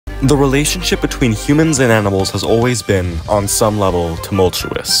The relationship between humans and animals has always been, on some level,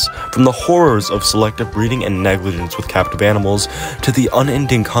 tumultuous. From the horrors of selective breeding and negligence with captive animals, to the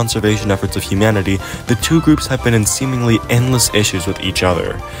unending conservation efforts of humanity, the two groups have been in seemingly endless issues with each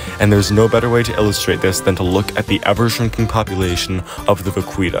other. And there's no better way to illustrate this than to look at the ever-shrinking population of the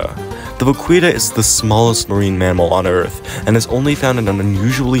vaquita. The vaquita is the smallest marine mammal on Earth, and is only found in an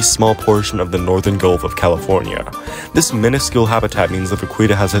unusually small portion of the northern Gulf of California. This minuscule habitat means the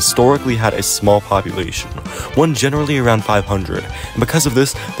vaquita has historically had a small population, one generally around 500, and because of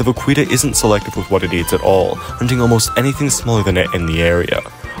this, the vaquita isn't selective with what it eats at all, hunting almost anything smaller than it in the area.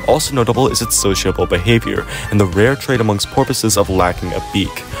 Also notable is its sociable behavior, and the rare trait amongst porpoises of lacking a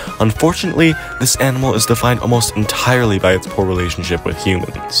beak. Unfortunately, this animal is defined almost entirely by its poor relationship with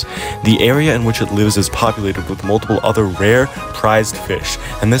humans. The area in which it lives is populated with multiple other rare, prized fish,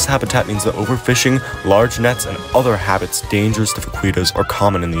 and this habitat means that overfishing, large nets, and other habits dangerous to vaquitas are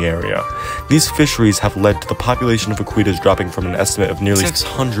common in the area. These fisheries have led to the population of vaquitas dropping from an estimate of nearly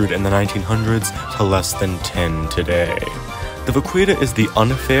 600 in the 1900s to less than 10 today. The vaquita is the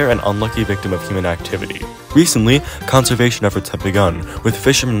unfair and unlucky victim of human activity. Recently, conservation efforts have begun, with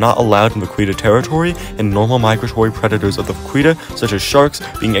fishermen not allowed in vaquita territory and normal migratory predators of the vaquita, such as sharks,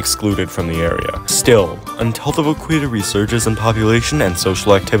 being excluded from the area. Still, until the vaquita resurges in population and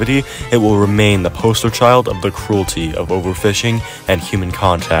social activity, it will remain the poster child of the cruelty of overfishing and human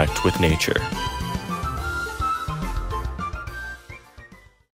contact with nature.